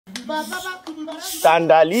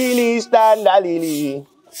Stand a lily, stand a lily.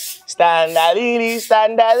 Stand a lily,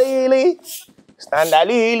 stand a lily. Stand a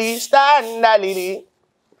lily, stand a lily.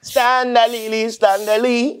 Stand a lily, stand a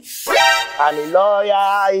lily. I'm a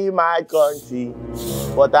lawyer in my country,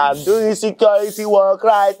 but I'm doing security work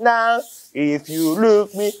right now. If you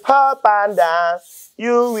look me up and down,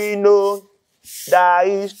 you will know that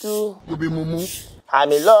is true. You be mumu.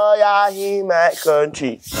 I'm a lawyer in my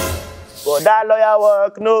country, but that lawyer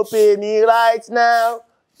work no pay me right now.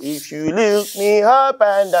 If you look me up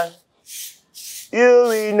and down, you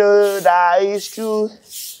will know that is true.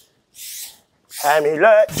 I'm a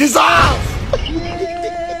lawyer. Jesus!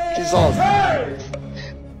 Jesus.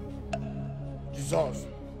 Jesus.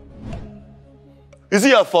 Is it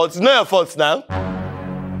your fault? It's not your fault now.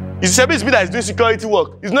 It's me that is doing security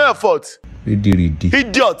work. It's not your fault.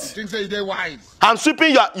 Idiot. Things say they're wise. I'm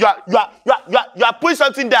sweeping. You are putting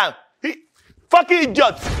something down. Fucking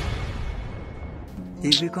idiot.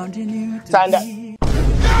 If you continue to stand up.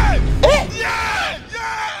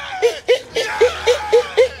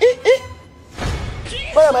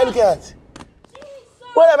 What am I looking at?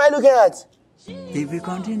 What am I looking at? If you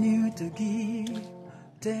continue to give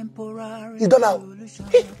temporary. He's done now.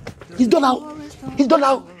 He's done now. He's done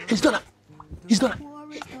now. He's done now. He's done now.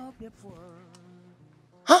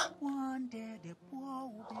 Huh?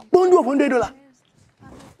 Bond of $100.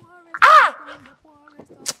 Ah!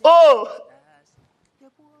 Oh!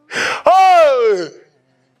 Oh!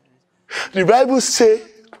 The Bible says,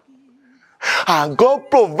 and God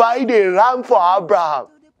provide a ram for Abraham.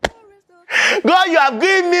 God, you have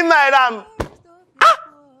given me my ram. Ah!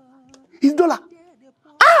 His dollar.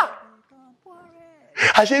 Ah!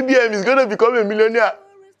 BM is going to become a millionaire.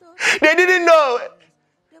 They didn't know.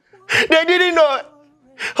 They didn't know.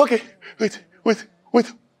 Okay, wait.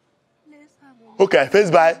 Okay,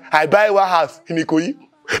 first I buy one house in Ikoyi.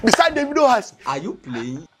 Beside the video house. Are you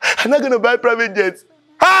playing? I'm not going to buy private jets.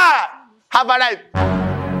 Ha! Have a life.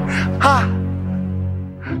 Ha!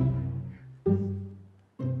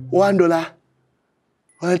 $1,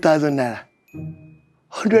 1,000 naira.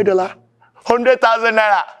 $100, 100,000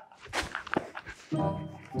 naira.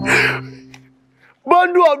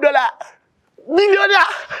 Bundle of dollar.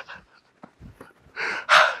 Millionaire.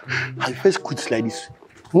 I first quit like this.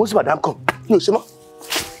 Once madam come. No, Sema.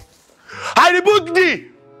 I reboot thee.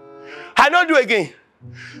 I don't do again.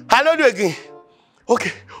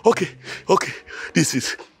 Okay. This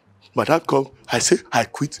is madam come. I say I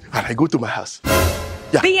quit and I go to my house.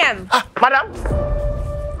 Yeah. BM. Madam.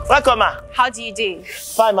 Welcome, ma. How do you do?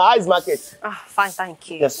 Fine, my eyes market. Fine, thank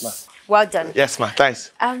you. Yes, ma. Well done. Yes, ma.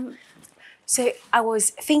 Thanks. So I was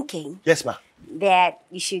thinking. Yes, ma. That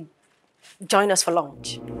you should join us for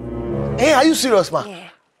lunch. Hey, are you serious, ma? Yeah.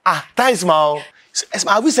 Thanks, ma. Yes,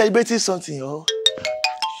 ma. Are we celebrating something, yo?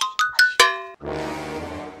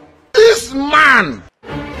 This man!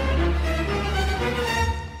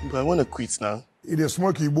 But I want to quit now. It is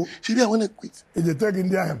smoky, boo. I want to quit. It's a tag in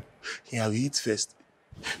the Yeah, we eat first.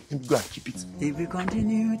 Let me go and keep it. If you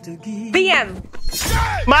continue to give BM.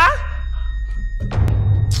 Ma?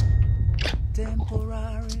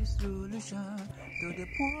 temporary solution to the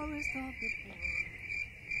poorest of the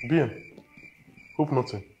poor. BM, hope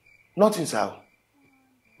nothing. Nothing, sir.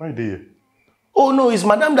 Why are they here? Oh, no, it's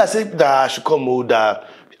madam that said that I should come over, that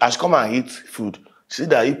I should come and eat food. She said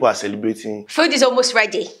that people are celebrating. Food is almost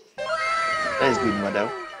ready. That's good, madam.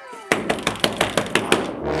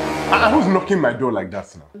 Who's knocking my door like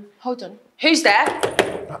that now? Hold on. Who's there?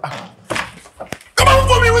 Come on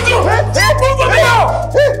for me with you! Move for me now!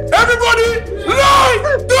 Everybody, lie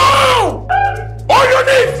down! On your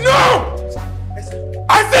knees, no!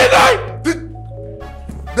 I say lie!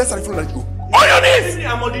 That's how you feel like you go. On your knees!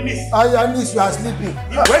 I'm on the knees. On your knees, you are sleeping.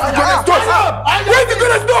 Where's the goddamn stuff? Where's the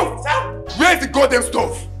goddamn stuff? Where's the goddamn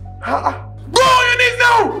stuff? Go on your knees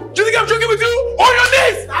now! Do you think I'm joking with you? On your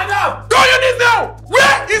knees! Stand up! Go on your knees now!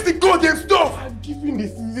 Where is the goddamn stuff? I'm giving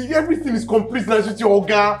this. Everything is complete now with your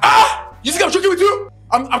organ. You think I'm joking with you?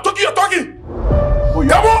 I'm talking, you're talking! Oh,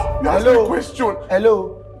 Yabo! You asked me a question.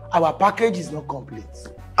 Hello. Our package is not complete.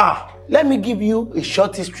 Let me give you a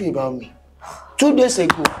short history about me. 2 days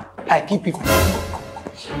ago, I keep people.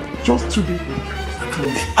 Just 2 days.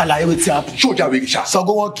 Alaye wetin happen? Show your way, Sha. So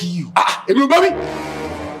go wan kill you. Emi baby.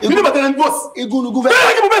 You know better than boss. Egunugu fẹ́.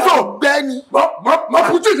 Bẹ́ẹ̀ ni mo fẹ́ sọ. Bẹ́ẹ̀ni. Ma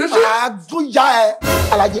putu je se. Agun ya ẹ.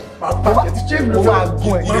 Alaye. Mo ma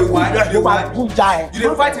gun ẹ. Mo ma gun ya ẹ. You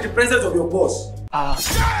dey fight in the presence of your boss.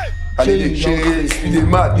 You dey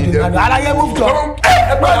mad. Alaye move to.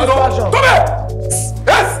 Come here.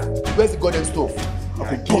 Yes. Where's the goddamn stuff?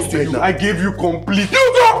 I gave you complete.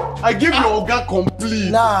 You go. I gave your organ complete.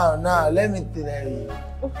 Now, let me tell you.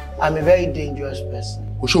 I'm a very dangerous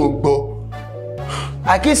person. Oshobo.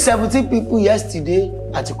 I killed 17 people yesterday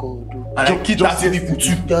at Ikorodu. And I killed 30 people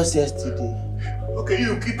too. Just yesterday. Okay,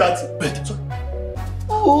 you killed 30. But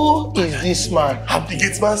who is this man? I'm the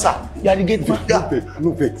gate man, sir. You are the gate man? Yeah.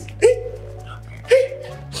 No vex.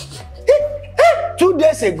 2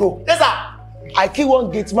 days ago, Yes, sir. I killed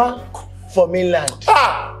one gate man for mainland.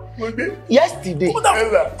 Yesterday,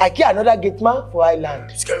 I killed another gate man for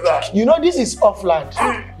island. You know this is offland.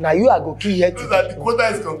 Now you are going to kill here. The quota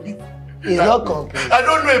is complete. It's not complete. I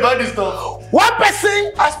don't know about this stuff. One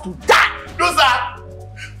person has to die. No, sir.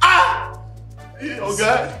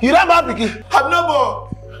 Okay. You never begin. I'm not born.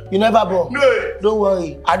 You never born? No. Don't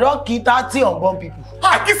worry. I don't kill 30 unborn people.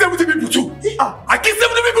 I kill 70 people too. I kill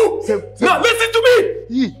 70 people. Now listen to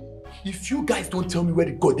me. If you guys don't tell me where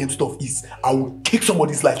the goddamn stuff is, I will kick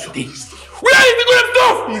somebody's life today. Where is the goddamn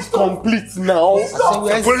stuff? It's complete now. Come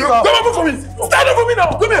on for me. Stand up for me now.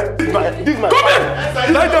 Come here. This my Come here.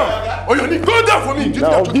 Lie down. On your knee. Go down for me.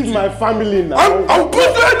 Now, this is my family now. I'll put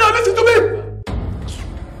you right now. Listen to me.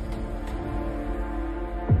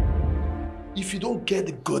 If you don't get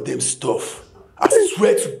the goddamn stuff, I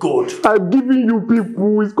swear to God, I'm giving you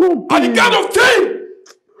people. It's complete. at the count of 10,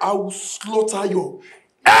 I will slaughter your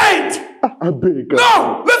head. I beg.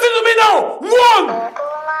 Now, listen to me now. 1,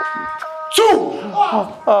 2,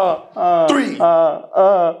 3,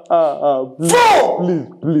 4.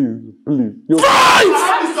 Please.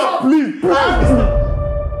 5. Please.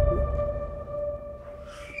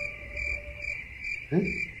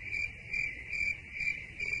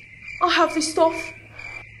 I have this stuff.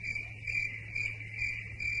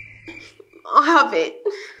 I have it.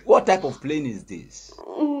 What type of plane is this?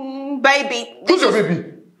 Baby. Who's your baby?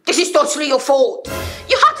 This is totally your fault.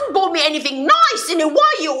 You hadn't bought me anything nice in a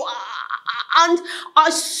while. And I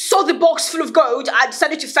saw the box full of gold. I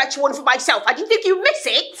decided to fetch one for myself. I didn't think you'd miss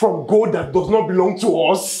it. From gold that does not belong to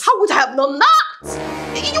us. How would I have known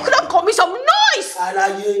that? You could have called me some nice.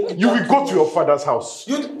 You will go to your father's house.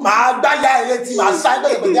 Back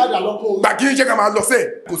in, check out my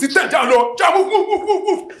say. Go sit down,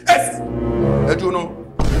 move. Yes. I don't know.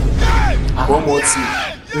 One more thing.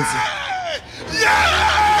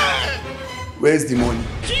 Where's the money?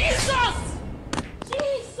 Jesus!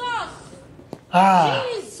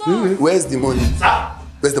 Where's the money?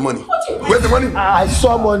 Where's the money? Where's the money? I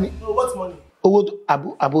saw money. What's money? Abu.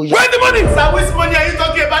 Where's the money? Sir, which money are you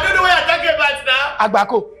talking about? I don't know what you're talking about now.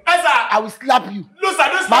 Agbako. Yes, sir. I will slap you. No, sir,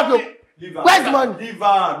 don't slap me. Where's the money? Leave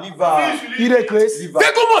her. You dey crazy? They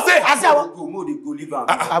come on, say. I say I want. Go, leave her.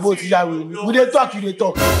 Abu, we dey talk, you dey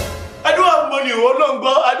talk. I don't have money. Hold on, bro.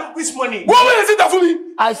 I don't which money. What will you sit that for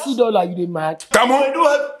me? I see dollar, you dey mad. Come on. I don't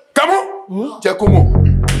have. Come on. Check, come on.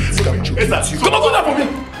 Yes, sir. Come on, go down for me.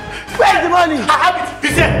 Where's the money? I have it.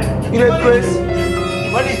 He said. You dey crazy?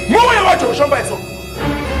 Money. Move on your watch. Show by some.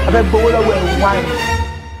 I beg go where wine.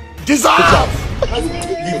 Jesus.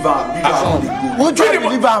 Leave her. Who try to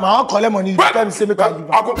leave am? I wan collect money. Tell me say make I give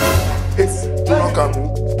am. Yes. Do not come.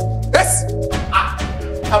 Yes.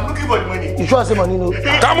 I'm looking for the money. You sure say money no?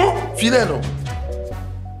 Come on. Feel it no.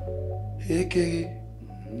 Erekere.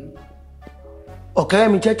 Okay,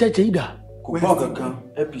 me check ida.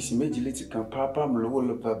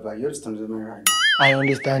 I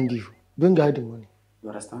understand you. Bring out the money. You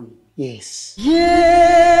understand me? Yes.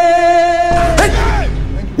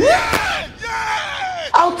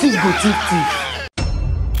 How thief go thief?